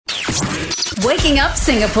Waking Up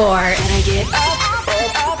Singapore. Gotta get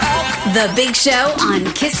up. The Big Show on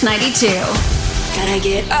Kiss 92. Gotta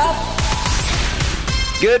get up.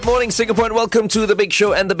 Good morning, Singapore, and welcome to The Big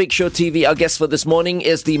Show and The Big Show TV. Our guest for this morning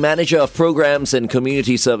is the Manager of Programs and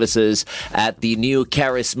Community Services at the New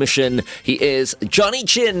Charis Mission. He is Johnny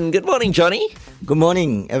Chin. Good morning, Johnny. Good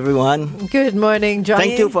morning, everyone. Good morning, Johnny.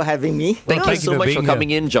 Thank you for having me. Thank you so much for coming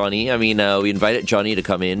in, Johnny. I mean, we invited Johnny to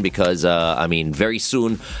come in because, very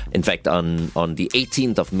soon, in fact, on the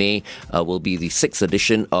 18th of May, will be the 6th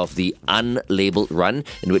edition of the Unlabeled Run,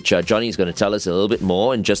 in which Johnny is going to tell us a little bit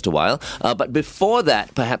more in just a while. But before that,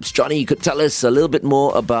 perhaps, Johnny, you could tell us a little bit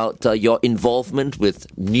more about your involvement with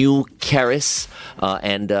New Charis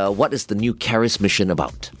and what is the New Charis Mission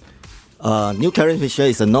about? New Charis Mission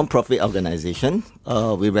is a non-profit organization.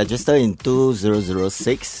 We registered in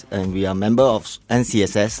 2006 and we are a member of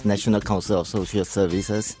NCSS, National Council of Social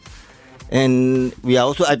Services. And we are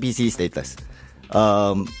also IPC status.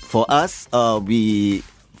 For us, we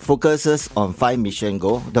focuses on 5 mission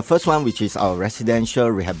goals. The first one, which is our residential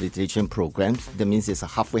rehabilitation programs. That means it's a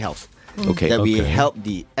halfway house. We help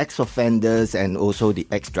the ex-offenders and also the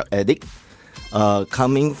ex-drug addict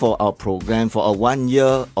coming for our program for a 1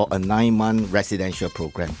 year or a 9-month residential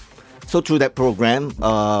program. So through that program,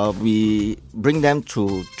 we bring them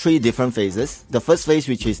through 3 different phases. The first phase,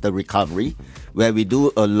 which is the recovery, where we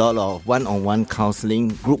do a lot of one-on-one counseling,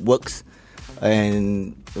 group works.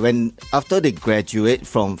 And after they graduate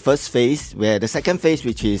from first phase, where the second phase,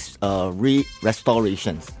 which is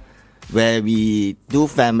restorations, where we do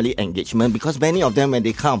family engagement, because many of them, when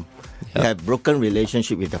they come, they have broken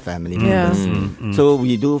relationship with the family members. So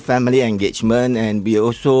we do family engagement, and we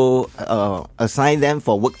also assign them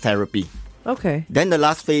for work therapy. Okay. Then the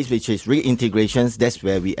last phase, which is reintegrations, that's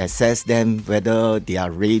where we assess them whether they are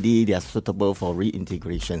ready, they are suitable for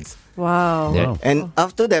reintegrations. Wow. Yeah. And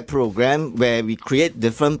after that program, where we create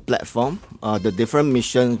different platform, the different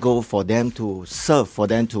missions go for them to serve, for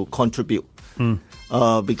them to contribute.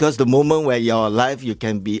 Because the moment where you're alive, you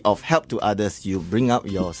can be of help to others. You bring up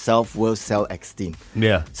your self-worth, self-esteem.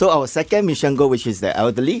 Yeah. So our second mission goal, which is the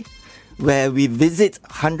elderly, where we visit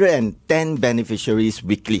 110 beneficiaries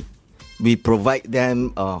weekly. We provide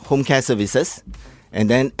them home care services. And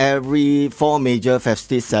then every 4 major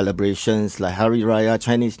festive celebrations like Hari Raya,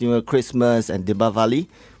 Chinese New Year, Christmas, and Deepavali,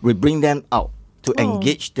 we bring them out to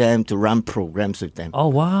engage them, to run programs with them. Oh,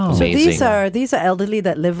 wow. So Amazing. these are elderly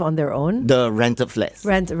that live on their own? The rented flats.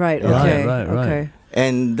 Right, okay. Right. Okay.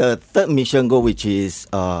 And the third mission goal, which is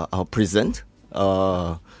our prison.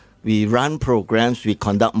 We run programs, we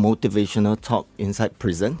conduct motivational talk inside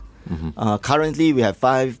prison. Currently, we have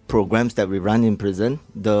 5 programs that we run in prison.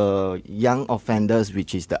 The young offenders,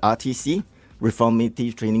 which is the RTC,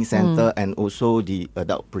 Reformative Training Center, and also the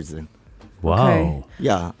adult prison. Wow. Okay.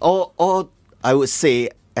 Yeah, all I would say,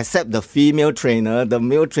 except the female trainer, the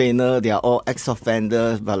male trainer, they are all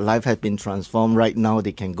ex-offenders, but life has been transformed. Right now,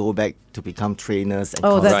 they can go back to become trainers. And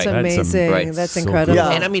Oh, that's Right. amazing. Right. That's So incredible. good.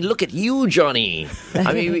 Yeah. And I mean, look at you, Johnny.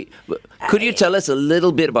 I mean, could you tell us a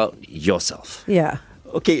little bit about yourself? Yeah.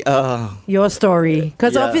 Okay, Your story.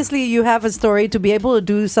 Because Yeah. obviously you have a story. To be able to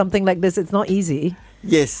do something like this, it's not easy.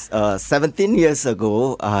 yes, 17 years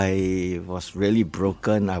ago, I was really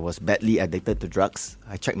broken. I was badly addicted to drugs.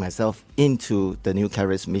 I checked myself into the New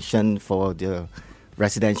Charis Mission for the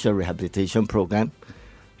residential rehabilitation program.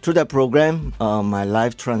 Through that program, my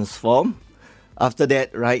life transformed. After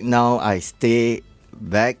that, right now, I stay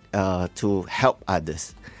back to help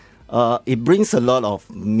others. It brings a lot of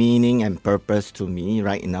meaning and purpose to me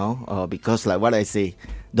right now because, like what I say,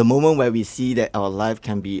 the moment where we see that our life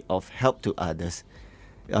can be of help to others,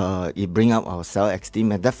 it brings up our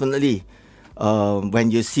self-esteem. And definitely, when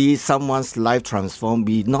you see someone's life transform,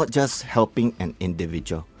 we're not just helping an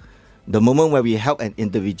individual. The moment where we help an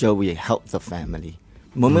individual, we help the family.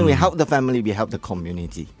 The moment we help the family, we help the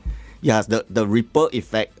community. Yes, the ripple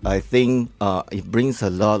effect, I think it brings a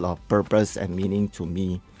lot of purpose and meaning to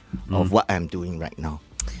me of what I'm doing right now.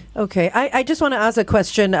 Okay, I just want to ask a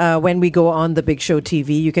question when we go on the Big Show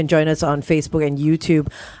TV. You can join us on Facebook and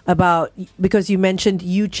YouTube because you mentioned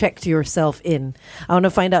you checked yourself in. I want to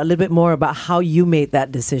find out a little bit more about how you made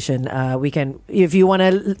that decision. We can, if you want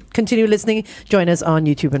to continue listening, join us on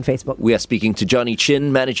YouTube and Facebook. We are speaking to Johnny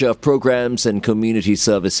Chin, Manager of Programs and Community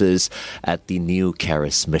Services at the New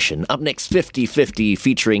Charis Mission. Up next, 50-50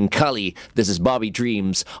 featuring Kali. This is Barbie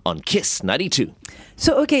Dreams on Kiss 92.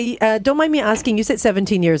 So, okay, don't mind me asking, you said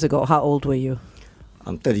 17 years ago. How old were you?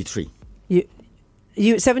 I'm 33.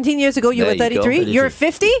 You 17 years ago, you There were you go. 33. You're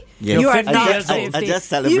 50. Yes. You are 50 not years old. 50. I just You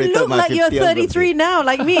celebrated look my like you're 50th 33 birthday. now,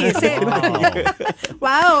 like me. Same.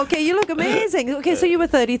 Wow. Okay, you look amazing. Okay, so you were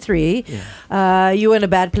 33. You were in a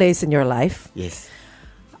bad place in your life. Yes.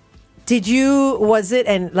 Did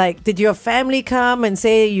your family come and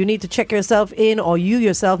say you need to check yourself in, or you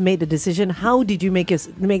yourself made the decision? How did you make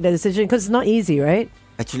that decision? Because it's not easy, right?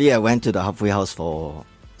 Actually, I went to the halfway house for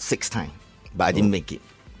 6 times, but I didn't make it.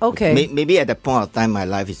 Okay. Maybe at that point of time, my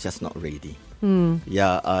life is just not ready.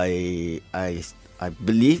 Yeah, I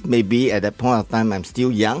believe maybe at that point of time, I'm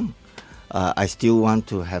still young. I still want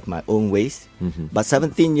to have my own ways. But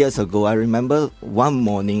 17 years ago, I remember one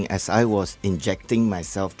morning as I was injecting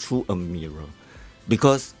myself through a mirror,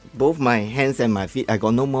 because both my hands and my feet, I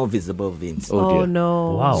got no more visible veins. Oh, dear.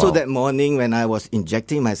 No. Wow. So that morning when I was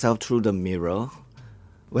injecting myself through the mirror,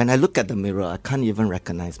 when I look at the mirror, I can't even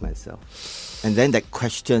recognize myself. And then that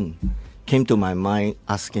question came to my mind,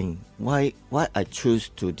 asking why I choose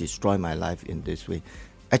to destroy my life in this way.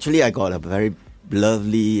 Actually, I got a very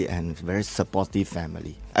lovely and very supportive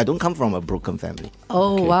family. I don't come from a broken family.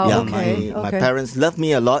 Oh, wow. Yeah, Okay. my parents love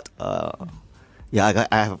me a lot. I have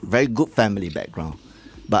a very good family background.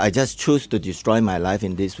 But I just choose to destroy my life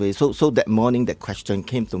in this way. So that morning, that question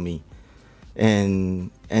came to me.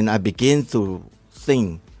 And I began to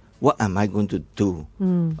think, what am I going to do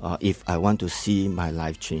if I want to see my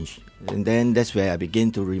life change? And then that's where I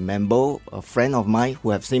began to remember a friend of mine who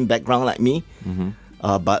have same background like me,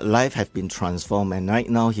 but life has been transformed. And right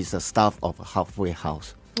now, he's a staff of a halfway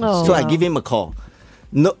house. Oh, So I wow. give him a call,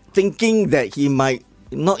 not thinking that he might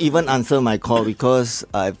not even answer my call, because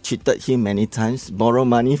I've cheated him many times, borrowed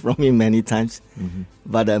money from him many times.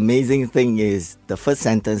 But the amazing thing is, the first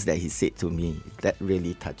sentence that he said to me, that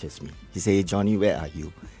really touches me. He said, "Johnny, where are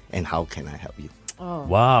you? And how can I help you?"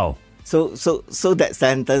 Wow. So that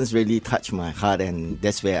sentence really touched my heart, and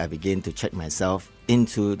that's where I began to check myself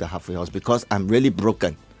into the halfway house, because I'm really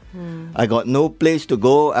broken. I got no place to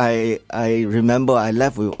go. I remember I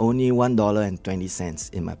left with only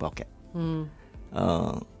 $1.20 in my pocket.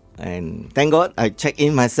 And thank God I checked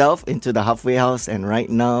in myself into the halfway house, and right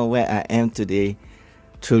now where I am today,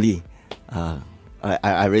 truly,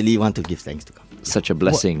 I really want to give thanks to God. Such a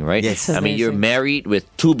blessing, right? Yes. I mean, you're Amazing. married with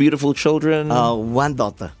 2 beautiful children. One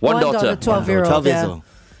daughter, one daughter. 12-year-old. 12 years yeah. old.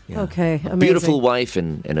 Yeah. Okay. Amazing. Beautiful wife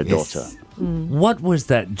and a Yes. daughter. What was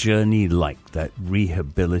that journey like, that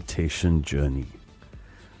rehabilitation journey?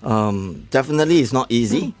 Definitely it's not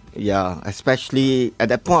easy. Yeah, especially at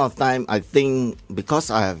that point of time, I think because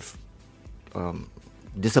I have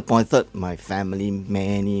disappointed my family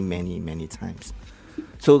many times.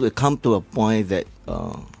 So it come to a point that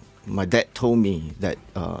my dad told me that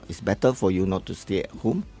it's better for you not to stay at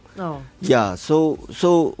home. Oh. Yeah, so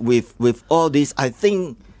with all this, I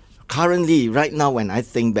think currently right now when I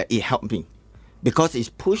think that it helped me, because it's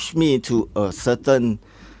pushed me to a certain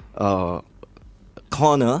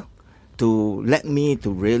corner to let me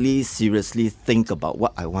to really seriously think about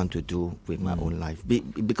what I want to do with my own life.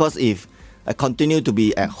 Because if I continue to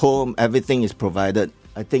be at home, everything is provided,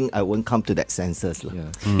 I think I won't come to that senses.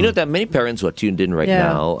 Yeah. You know, there are many parents who are tuned in right Yeah.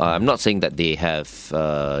 now. I'm not saying that they have,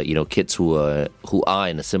 kids who are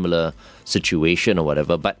in a similar situation or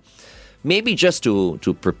whatever, but maybe just to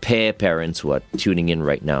prepare parents who are tuning in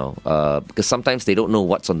right now, because sometimes they don't know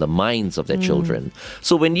what's on the minds of their children.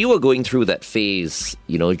 So when you were going through that phase,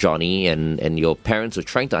 Johnny, and your parents were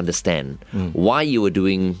trying to understand why you were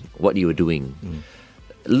doing what you were doing,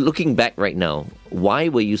 looking back right now, why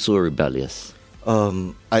were you so rebellious?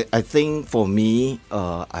 I think for me,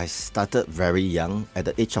 I started very young, at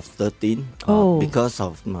the age of 13, Oh. because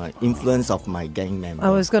of my influence of my gang member. I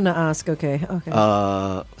was going to ask. Okay.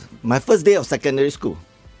 My first day of secondary school,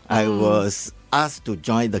 I was asked to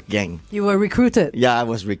join the gang. You were recruited. Yeah, I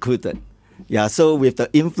was recruited. Yeah, so with the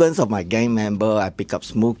influence of my gang member, I picked up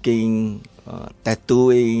smoking,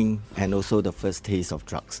 tattooing, and also the first taste of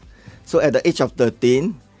drugs. So at the age of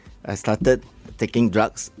 13, I started taking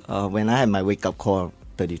drugs when I had my wake-up call,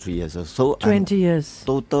 33 years old. So 20 years.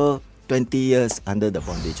 total 20 years under the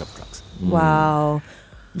bondage of drugs. Wow.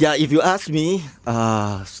 Yeah, if you ask me,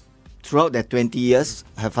 throughout that 20 years,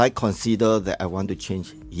 have I considered that I want to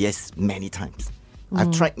change? Yes, many times.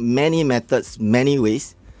 I've tried many methods, many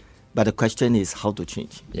ways, but the question is how to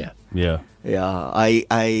change. Yeah. Yeah. Yeah,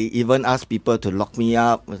 I even asked people to lock me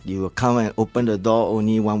up. You will come and open the door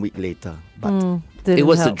only 1 week later. But It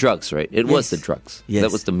was the help. drugs, right? It was the Yes. drugs. Yes.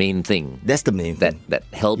 That was the main thing. that's the main That thing. that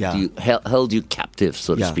held Yeah. you held you captive,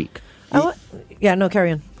 so to Yeah. speak. Yeah, no,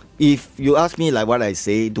 carry on. If you ask me like what I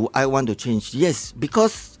say, do I want to change? Yes,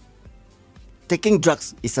 because taking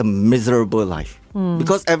drugs is a miserable life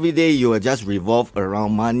because every day you will just revolve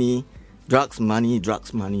around money, drugs, money,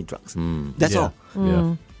 drugs, money, drugs. That's all.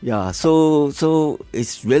 Yeah. So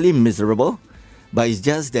it's really miserable, but it's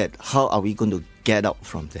just that how are we going to get out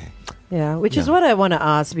from there? Yeah, which is what I want to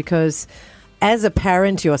ask, because as a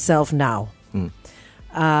parent yourself now,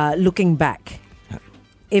 looking back,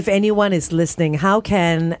 if anyone is listening, how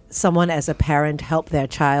can someone as a parent help their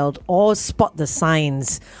child or spot the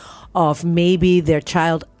signs of maybe their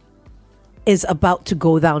child is about to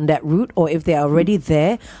go down that route, or if they're already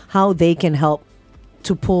there, how they can help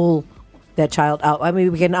to pull their child out? I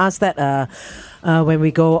mean, we can ask that when we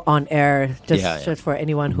go on air, just for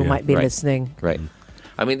anyone who might be listening. Right.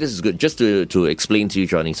 I mean, this is good. Just to explain to you,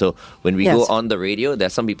 Johnny. So when we go on the radio,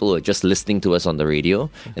 there's some people who are just listening to us on the radio,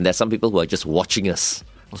 and there's some people who are just watching us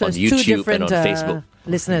on YouTube and on Facebook.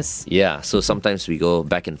 Listeners. Yeah. So sometimes we go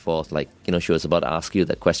back and forth. Like, she was about to ask you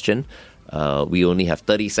that question. We only have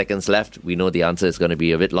 30 seconds left. We know the answer is going to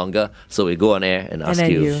be a bit longer. So we go on air and ask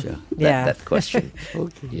you that question.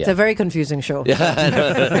 It's a very confusing show.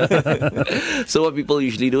 So what people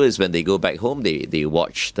usually do is when they go back home, they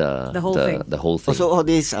watch the whole thing. So all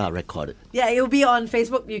these are recorded. Yeah, it will be on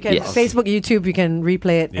Facebook. You can Facebook, YouTube. You can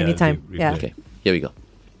replay it anytime. Okay, here we go.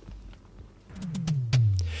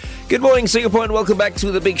 Good morning, Singapore, and welcome back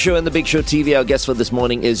to The Big Show and The Big Show TV. Our guest for this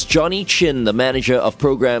morning is Johnny Chin, the Manager of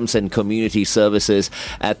Programs and Community Services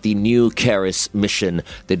at the New Charis Mission.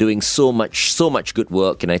 They're doing so much good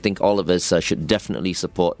work, and I think all of us should definitely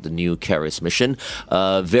support the New Charis Mission.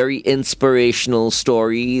 Very inspirational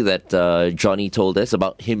story that Johnny told us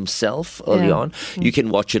about himself early on. You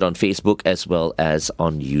can watch it on Facebook as well as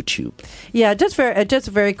on YouTube. Yeah, just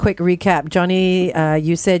a very quick recap. Johnny,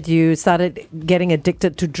 you said you started getting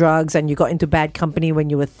addicted to drugs and you got into bad company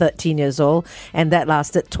when you were 13 years old, and that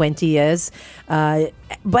lasted 20 years.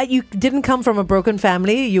 But you didn't come from a broken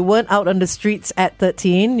family. You weren't out on the streets at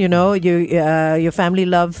 13. Your family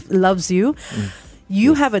loves you.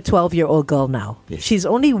 You have a 12-year-old girl now. Yes. She's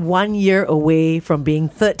only 1 year away from being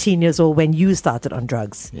 13 years old when you started on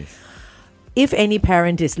drugs. Yes. If any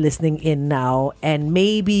parent is listening in now and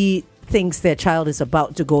maybe thinks their child is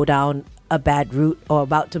about to go down a bad route or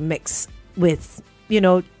about to mix with,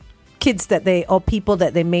 kids or people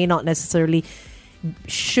that they may not necessarily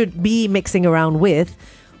should be mixing around with,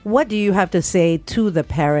 what do you have to say to the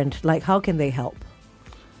parent? Like, how can they help?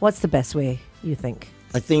 What's the best way, you think?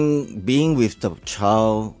 I think being with the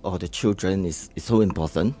child or the children is so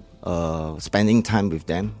important. Spending time with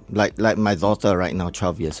them. Like my daughter right now,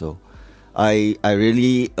 12 years old. I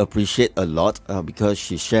really appreciate a lot because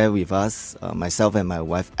she shared with us, myself and my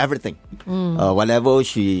wife, everything. Whatever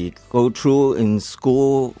she go through in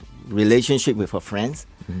school, relationship with her friends,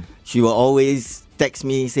 she will always text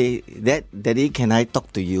me, say, Daddy, can I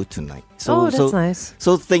talk to you tonight? That's nice.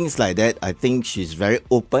 So things like that, I think she's very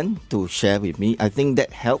open to share with me. I think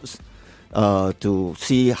that helps to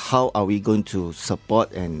see how are we going to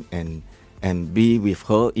support and be with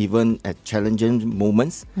her even at challenging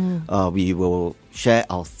moments. We will share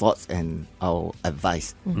our thoughts and our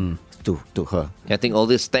advice to her. I think all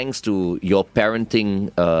this thanks to your parenting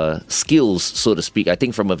skills, so to speak. I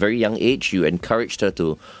think from a very young age, you encouraged her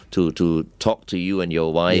to talk to you and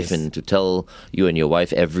your wife and to tell you and your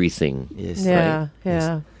wife everything. Yes. Yeah, right? yeah.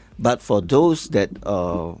 Yes. But for those that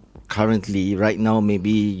currently, right now, maybe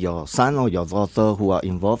your son or your daughter who are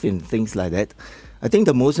involved in things like that, I think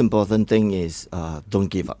the most important thing is don't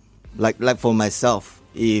give up. Like for myself,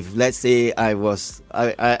 if let's say I was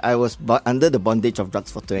under the bondage of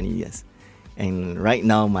drugs for 20 years, and right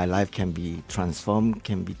now my life can be transformed,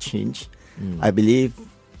 can be changed. I believe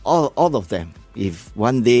all of them, if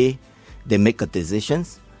one day they make a decision,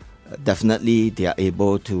 definitely they are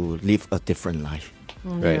able to live a different life.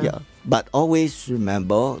 Right. Yeah. But always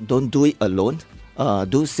remember, don't do it alone.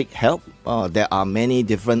 Do seek help. There are many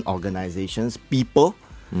different organizations, people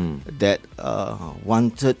that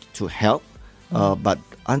wanted to help. But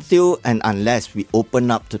until and unless we open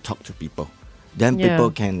up to talk to people, then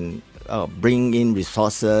people can bring in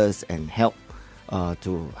resources and help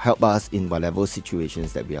to help us in whatever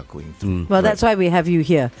situations that we are going through. Well, that's why we have you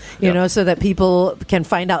here, you know, so that people can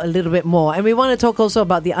find out a little bit more. And we want to talk also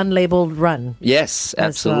about the unlabeled run. Yes,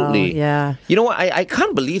 absolutely. Well. Yeah. You know what? I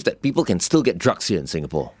can't believe that people can still get drugs here in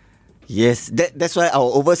Singapore. Yes, that's why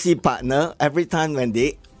our overseas partner, every time when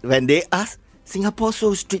they ask, Singapore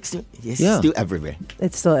so strict, yes, still everywhere.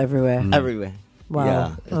 It's still everywhere. Everywhere.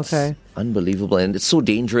 Wow. Yeah. Okay. Unbelievable. And it's so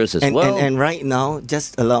dangerous as well. And right now,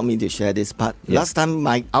 just allow me to share this part. Last time,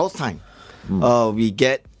 our time, we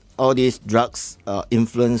get all these drugs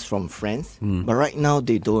influence from friends. But right now,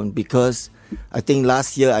 they don't, because I think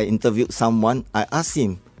last year I interviewed someone. I asked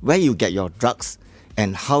him, where you get your drugs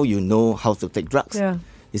and how you know how to take drugs. Yeah.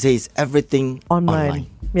 He says everything online.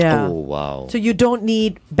 Yeah. Oh, wow. So you don't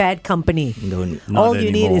need bad company. No need. Not All you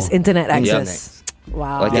need anymore. is internet access. Internet.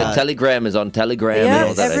 Wow. Like Yeah. a Telegram is on Telegram and all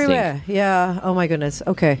yeah, that, I everywhere. think. Yeah. Oh my goodness.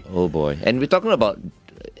 Okay. Oh, boy. And we're talking about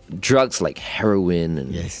drugs like heroin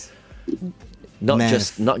and Yes. not Meth.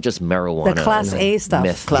 just marijuana. The class A stuff.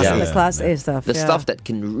 Meth. Class yeah. A. The class A stuff. The yeah. stuff that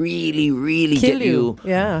can really, really kill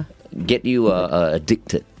get you Yeah.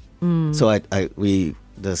 addicted. So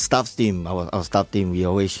the staff team, our staff team, we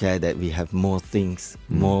always share that we have more things,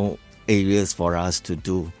 more areas for us to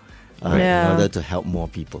do Yeah. in order to help more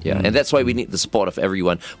people. Yeah, and that's why we need the support of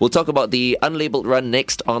everyone. We'll talk about the Unlabeled Run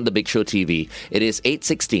next on The Big Show TV. It is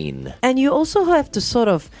 8:16. And you also have to sort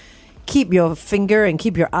of keep your finger and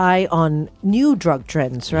keep your eye on new drug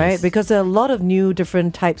trends, right? Yes. Because there are a lot of new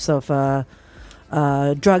different types of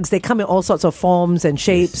drugs. They come in all sorts of forms and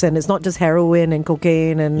shapes, and it's not just heroin and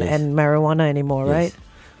cocaine and marijuana anymore, Yes. right?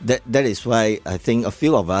 That is why I think a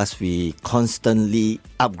few of us, we constantly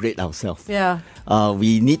upgrade ourselves. Yeah.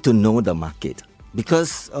 We need to know the market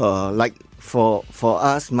because like for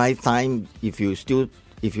us, my time, if you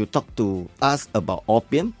talk to us about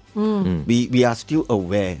opium, we are still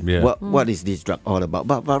aware Yeah. what is this drug all about.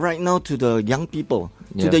 But right now, to the young people,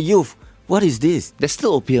 Yeah. to the youth, what is this? There's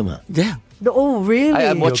still opium. Huh? Yeah. Oh, really?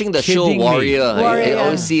 I'm watching the show kidding me. Warrior. I Warrior.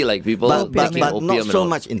 always see like people But taking not opium so and all.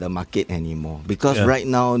 much in the market anymore because Yeah. right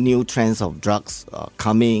now new trends of drugs are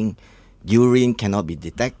coming. Urine cannot be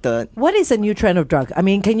detected. What is a new trend of drug? I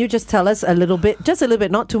mean, can you just tell us a little bit, just a little bit,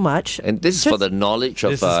 not too much? And this is for the knowledge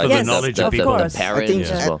of This is for the knowledge of people. the Of course. parents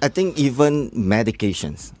as well. I think even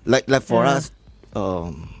medications, like for Yeah. us,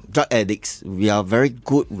 drug addicts, we are very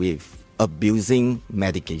good with abusing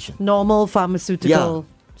medication Normal pharmaceutical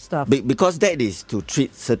stuff. because that is to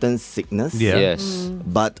treat certain sickness. Yeah. Yes.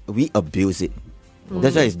 But we abuse it.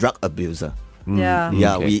 That's why it's drug abuser. Yeah.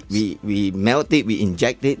 Yeah, Okay. we melt it, we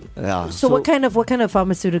inject it. Yeah. So what kind of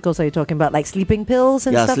pharmaceuticals are you talking about? Like sleeping pills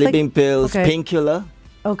and Yeah, stuff sleeping like? pills, Okay. painkiller.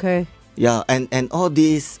 Okay. Yeah, and all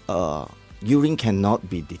these urine cannot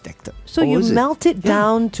be detected. So Oh, you is it? melt it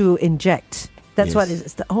down to inject. That's Yes. what it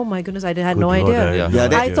is. Oh my goodness, I had Good no Lord, idea. Yeah.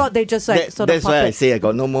 Yeah, I thought they just like sort of that's pop why I it. say I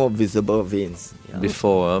got no more visible veins. Yeah.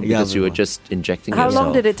 Before, Yeah, because you were before. just injecting How yourself.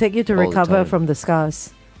 long did it take you to all the recover time. from the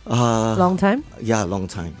scars? Uh, Long time? Yeah, long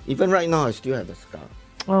time. Even right now, I still have the scar.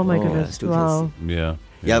 Oh my Oh, goodness! still Wow. Yeah.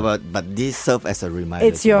 Yeah, but this serve as a reminder.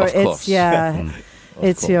 It's your, Of course. it's yeah,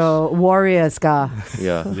 it's course. your warrior scar.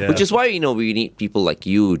 Yeah. Yeah. Which is why, we need people like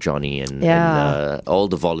you, Johnny, and all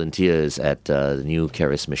the volunteers at the new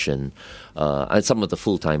Keris mission, and some of the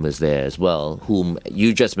full-timers there as well, whom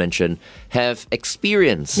you just mentioned, have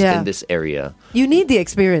experience Yeah. in this area. You need the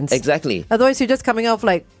experience. Exactly. Otherwise, you're just coming off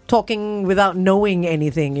like talking without knowing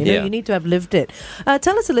anything. Yeah. You need to have lived it.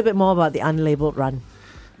 Tell us a little bit more about the Unlabeled Run.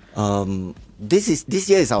 This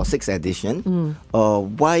year is our 6th edition.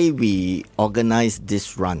 Why we organize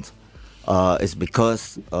this run is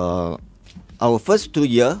because our first 2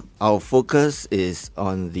 years, our focus is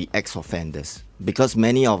on the ex-offenders. Because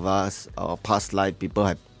many of us, our past life, people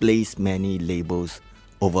have placed many labels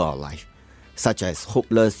over our life, such as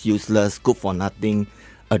hopeless, useless, good for nothing.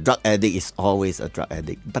 A drug addict is always a drug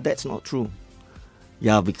addict. But that's not true.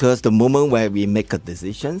 Yeah, because the moment where we make a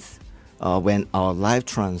decisions, when our life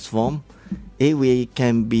transform, we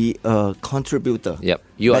can be a contributor. Yep.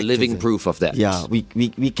 You are back to living the- proof of that. Yeah, we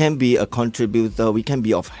can be a contributor. We can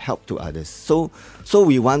be of help to others. So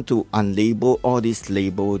we want to unlabel all these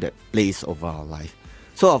label that place over our life.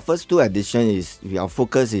 So our first 2 editions our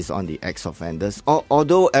focus is on the ex-offenders.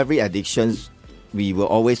 Although every addictions, we will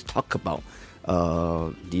always talk about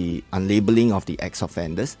the unlabeling of the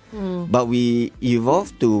ex-offenders, but we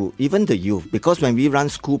evolve to even the youth, because when we run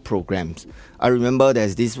school programs, I remember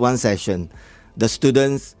there's this one session, the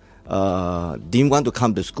students didn't want to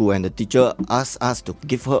come to school, and the teacher asked us to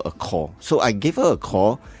give her a call. So I gave her a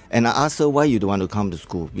call and I asked her, why you don't want to come to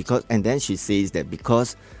school? And then she says that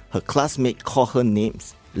because her classmate call her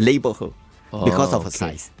names, label her because of her okay.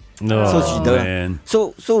 size. No, So she doesn't. man.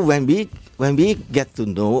 So when we get to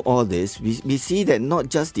know all this, we see that not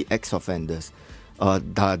just the ex-offenders,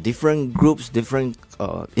 there are different groups, different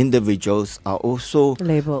individuals are also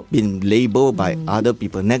Labeled. been labeled by other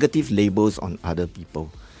people, negative labels on other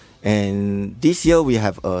people. And this year we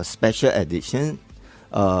have a special edition,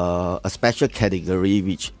 a special category,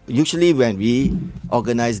 which usually when we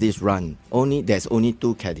organize this run, there's only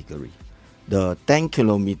 2 categories: the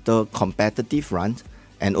 10-kilometer competitive run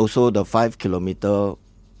and also the 5-kilometer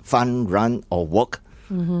fun run or walk.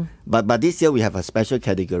 But this year we have a special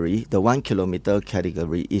category. The 1 kilometer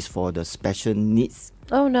category is for the special needs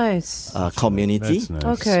Oh, nice. community That's nice.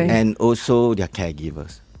 Okay. and also their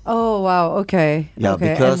caregivers. Oh, wow. Okay. Yeah,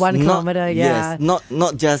 okay. because and 1 not, kilometer, yeah. yes,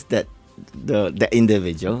 not just that the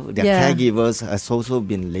individual, their Yeah. caregivers has also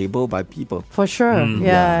been labeled by people. For sure.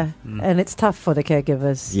 Yeah. And it's tough for the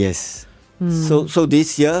caregivers. Yes. So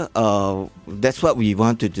this year, that's what we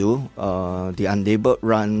want to do. The Unlabeled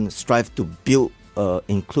Run strive to build a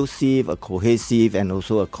inclusive, a cohesive, and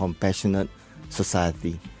also a compassionate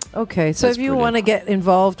society. Okay, so That's if you brilliant. want to get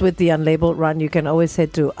involved with the Unlabeled Run, you can always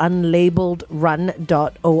head to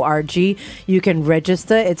unlabeledrun.org. You can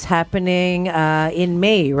register. It's happening in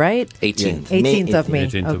May, right? 18th. Yeah. 18th of May.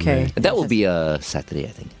 18th of Okay. May. And that will be a Saturday, I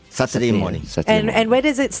think. Saturday morning. Saturday And morning. where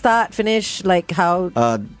does it start, finish? Like how?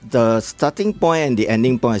 The starting point and the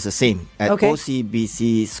ending point is the same at Okay.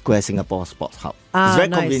 OCBC Square Singapore Sports Hub. Ah, it's very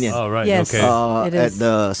nice. convenient. Oh, right. Yes. Okay. It At is.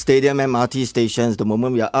 the stadium MRT stations, the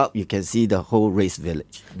moment we are up, you can see the whole race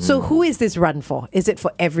village. So who is this run for? Is it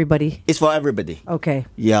for everybody? It's for everybody. Okay.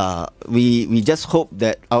 Yeah, we just hope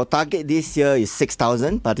that our target this year is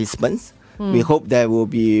 6,000 participants. We hope there will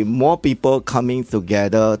be more people coming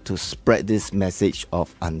together to spread this message of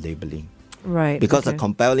unlabeling. Right. Because okay. a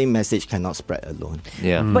compelling message cannot spread alone.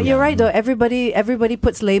 Yeah. But you're right though. Everybody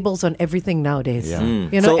puts labels on everything nowadays. Yeah.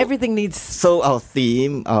 You know, So- everything needs. So our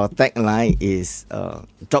theme, our tagline is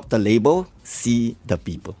drop the label, see the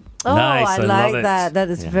people. Oh, Nice, I I like love it. that. That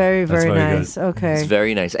is very, That's very very nice. good. Okay. It's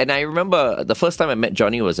very nice. And I remember the first time I met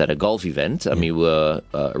Johnny was at a golf event. I mean, we were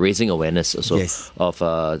raising awareness also Yes. of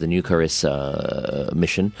the New Charis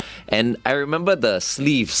mission. And I remember the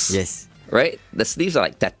sleeves. Yes. Right? The sleeves are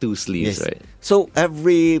like tattoo sleeves, Yes. right? So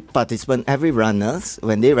every participant, every runners,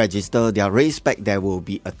 when they register their race pack, there will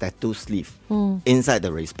be a tattoo sleeve inside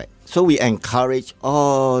the race pack. So we encourage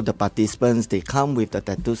all the participants, they come with the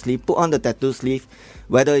tattoo sleeve, put on the tattoo sleeve,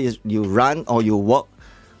 whether you run or you walk.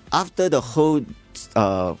 After the whole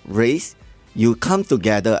race, you come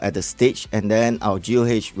together at the stage and then our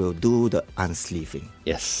GOH will do the unsleeving.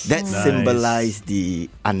 Yes. That Nice. symbolize the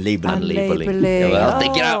unlabeling. Unlabeling. Yeah, well,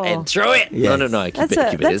 take it out Oh. and throw it. Yes. No, I keep That's it.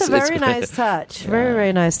 a Keep it. that's a It's very good. nice touch. Very,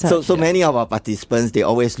 very nice touch. So many of our participants, they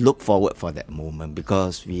always look forward for that moment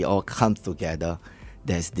because we all come together.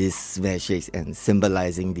 There's this message and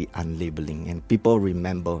symbolizing the unlabeling, and people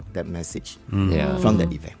remember that message Yeah. from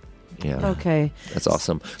that event. Yeah. Okay. That's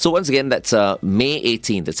awesome. So once again, that's May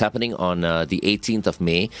 18th. It's happening on the 18th of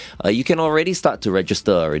May. You can already start to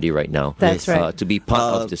register already right now. That's right. To be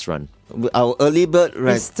part of this run. Our early bird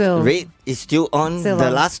still- rate is still on Still the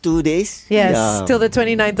on. last 2 days. Yes, Yeah. till the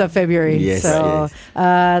 29th of February. Yes, So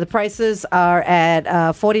the prices are at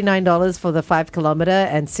 $49 for the 5 kilometer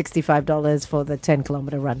and $65 for the 10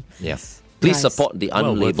 kilometer run. Yes. Please Nice. support the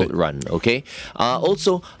Well worth unlabeled it. run, okay?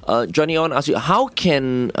 Also, Johnny, I want to ask you, how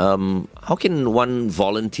can one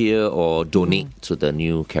volunteer or donate to the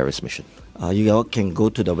New Charis mission? You all can go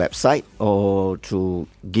to the website or to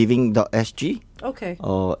giving.sg Okay.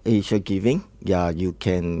 or Asia Giving. Yeah, you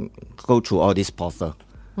can go through all this portal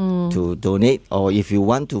to donate, or if you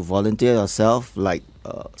want to volunteer yourself, like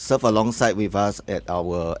serve alongside with us at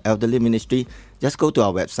our elderly ministry, just go to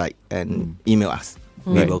our website and email us.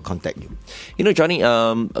 We Right. will contact you. You know, Johnny,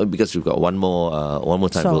 because we've got one more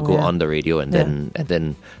time, Song, we'll go yeah. on the radio, and Yeah.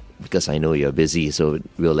 then because I know you're busy, so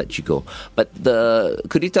we'll let you go. But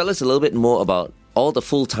could you tell us a little bit more about all the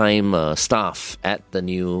full-time staff at the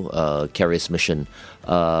New Charis mission?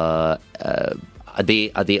 Are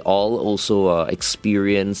they all also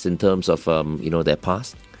experienced in terms of their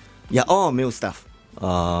past? Yeah, all male staff.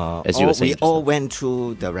 As you were saying we just all now. went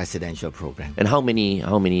through the residential program. And how many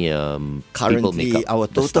people make Currently, up our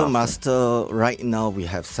the total staff? master right now we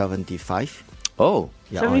have 75. Oh,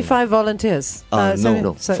 Yeah, 75 volunteers.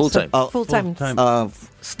 no, full-time. Full-time. Full-time.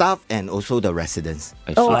 staff and also the residents.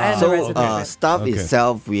 I Oh, see. and the So residents. staff Okay.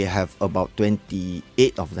 itself, we have about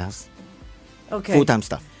 28 of us, Okay. full-time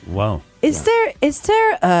staff. Wow. Is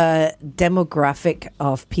there a demographic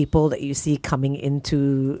of people that you see coming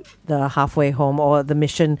into the halfway home or the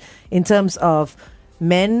mission in terms of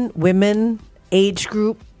men, women, age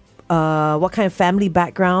group, what kind of family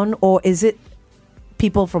background, or is it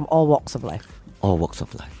people from all walks of life? All walks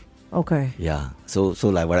of life. Okay. Yeah. So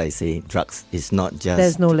like what I say, drugs is not just.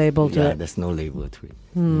 There's no label to yeah, it. there's no label to it.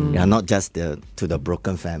 Yeah, not just to the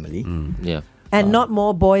broken family. Yeah. And not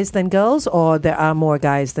more boys than girls, or there are more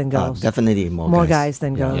guys than girls? Definitely more More guys. guys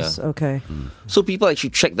than Yeah. girls. Okay. So people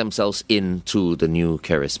actually check themselves into the New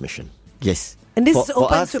Charis mission. Yes. And this is For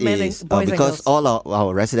open us to men and is, boys and because girls. all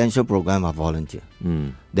our residential program are volunteer.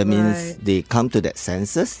 That means Right. they come to that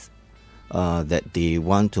census. that they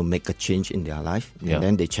want to make a change in their life, Yeah. and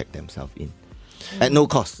then they check themselves in. At no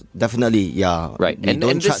cost, definitely, yeah. Right. We And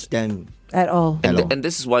don't this- charge them. At all. And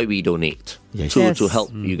this is why we donate Yes. to Yes.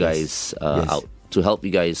 help you guys Yes. out, to help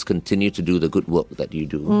you guys continue to do the good work that you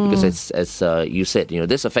do. Because as you said,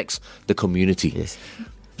 this affects the community. Yes.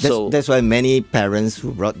 So That's why many parents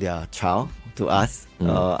who brought their child to us,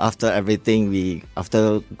 after everything,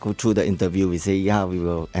 after go through the interview, we say, yeah, we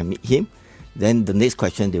will admit him. Then the next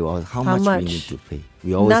question, they will, how much much? we need to pay?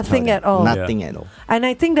 We always Nothing tell them, at all. Nothing at all. And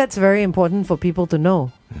I think that's very important for people to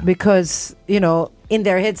know because, in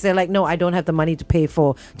their heads, they're like, no, I don't have the money to pay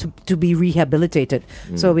to be rehabilitated.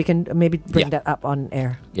 So we can maybe bring Yeah. that up on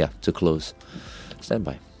air. yeah, to close. Stand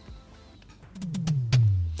by.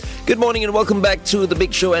 Good morning and welcome back to The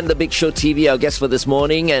Big Show and The Big Show TV, our guest for this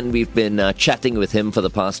morning, and we've been chatting with him for the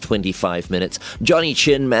past 25 minutes. Johnny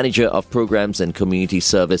Chin, Manager of Programs and Community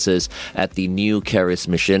Services at the New Charis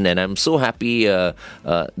Mission, and I'm so happy that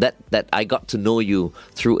I got to know you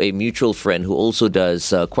through a mutual friend who also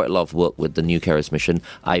does quite a lot of work with the New Charis Mission,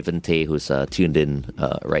 Ivan Tay, who's tuned in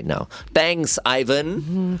right now. Thanks,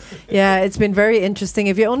 Ivan. Yeah, it's been very interesting.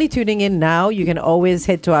 If you're only tuning in now, you can always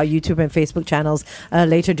head to our YouTube and Facebook channels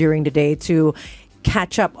later during the day to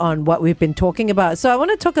catch up on what we've been talking about. So I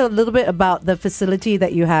want to talk a little bit about the facility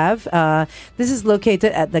that you have. This is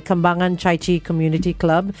located at the Kembangan Chai Chee Community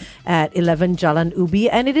Club at 11 Jalan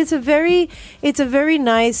Ubi, and it's a very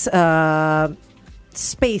nice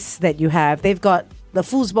space that you have. They've got the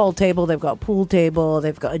foosball table, they've got a pool table,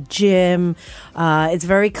 they've got a gym. It's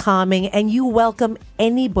very calming, and you welcome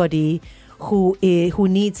anybody who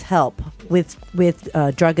needs help with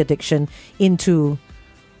drug addiction into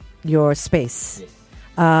your space.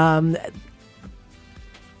 And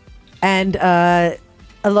a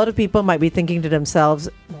lot of people might be thinking to themselves,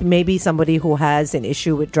 maybe somebody who has an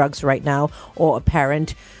issue with drugs right now, or a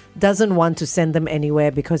parent doesn't want to send them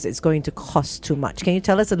anywhere because it's going to cost too much. Can you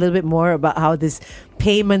tell us a little bit more about how this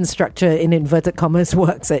payment structure, in inverted commas,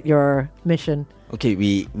 works at your mission? Okay,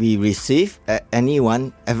 we receive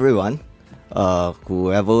everyone,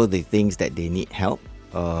 whoever they thinks that they need help.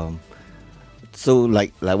 So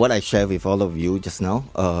like what I shared with all of you just now,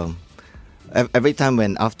 every time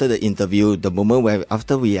after the interview, the moment where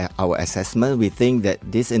after our assessment, we think that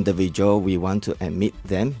this individual, we want to admit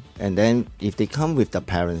them, and then if they come with the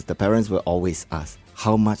parents will always ask,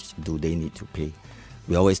 how much do they need to pay?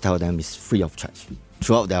 We always tell them it's free of charge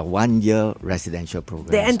throughout their 1 year residential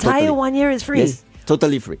program. The entire 1 year is free? Yes,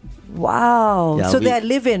 totally free. Wow. Yeah, so they're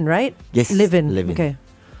live-in, right? Yes, Live-in. live-in. Okay.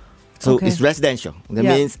 So Okay. it's residential. That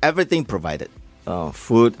Yeah. means everything provided.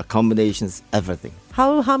 Food, accommodations, everything.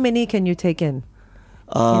 How many can you take in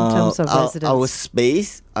terms of residents? Our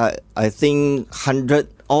space, I think 100,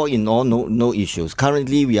 all in all, no issues.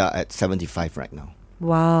 Currently, we are at 75 right now.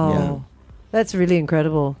 Wow. Yeah. That's really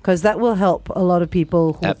incredible because that will help a lot of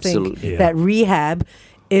people who Absolutely. think Yeah. that rehab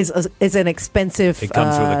is an expensive It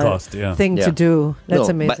comes with a cost, yeah. thing Yeah. to do. That's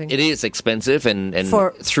No, amazing. But it is expensive, and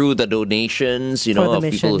For- through the donations, For the of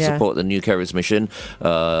mission, people who yeah. support the New Charis Mission,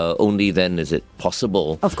 only then is it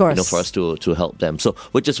possible, Of course. for us to help them. So,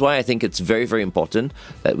 which is why I think it's very, very important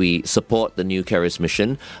that we support the New Charis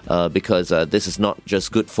Mission, because this is not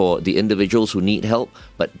just good for the individuals who need help,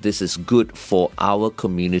 but this is good for our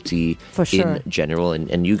community For sure. in general.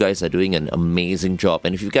 And you guys are doing an amazing job.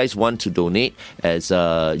 And if you guys want to donate, as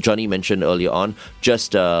Johnny mentioned earlier on,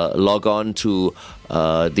 just log on to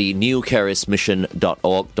the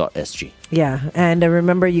newcharismission.org.sg. Yeah, and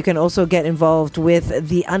remember, you can also get involved with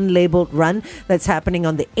the Unlabeled Run that's happening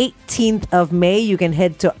on the 18th of May. You can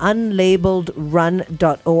head to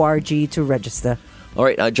unlabeledrun.org to register. All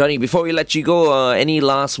right, Johnny, before we let you go, any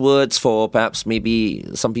last words for perhaps maybe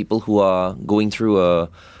some people who are going through a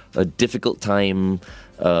difficult time,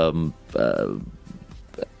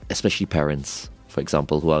 especially parents, for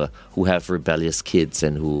example, who have rebellious kids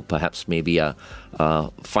and who perhaps maybe are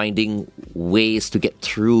finding ways to get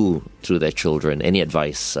through to their children? Any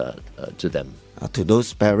advice to them? To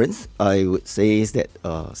those parents, I would say is that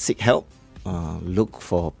seek help. Look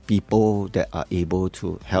for people that are able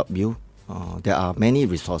to help you. There are many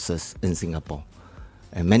resources in Singapore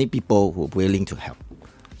and many people who are willing to help.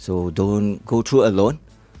 So don't go through alone.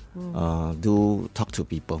 Do talk to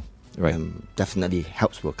people. Right. Definitely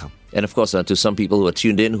helps will come. And of course, to some people who are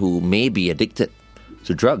tuned in who may be addicted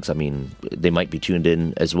to drugs, I mean, they might be tuned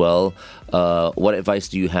in as well. What advice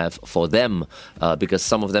do you have for them? Because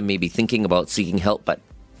some of them may be thinking about seeking help, but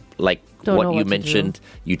like Don't know what you what to mentioned,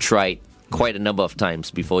 you tried quite a number of times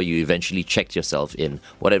before you eventually checked yourself in.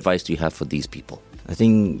 What advice do you have for these people? I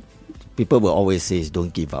think people will always say is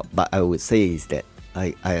don't give up. But I would say is that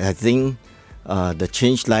I think the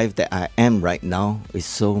changed life that I am right now is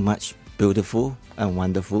so much beautiful and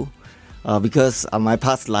wonderful because my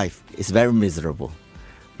past life is very miserable.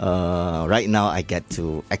 Right now I get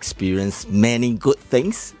to experience many good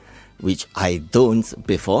things which I don't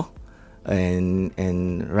before,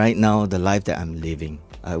 and right now the life that I'm living,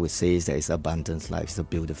 I would say is that it's abundance life. It's a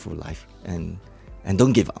beautiful life, and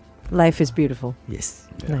don't give up. Life is beautiful. Yes.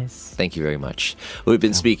 Nice. Thank you very much. We've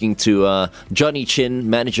been speaking to Johnny Chin,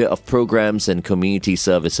 Manager of Programs and Community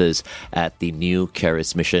Services at the New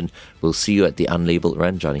Charis Mission. We'll see you at the Unlabeled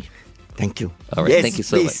Run, Johnny. Thank you. All right, yes, thank you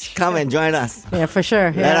so please much. Come and join us. Yeah, for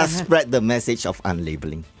sure. Let us spread the message of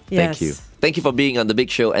unlabeling. Yes. Thank you. Thank you for being on The Big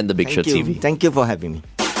Show and The Big Show Thank you. TV. Thank you for having me.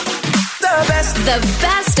 The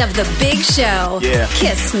best of the Big Show. Yeah.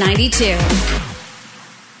 Kiss 92.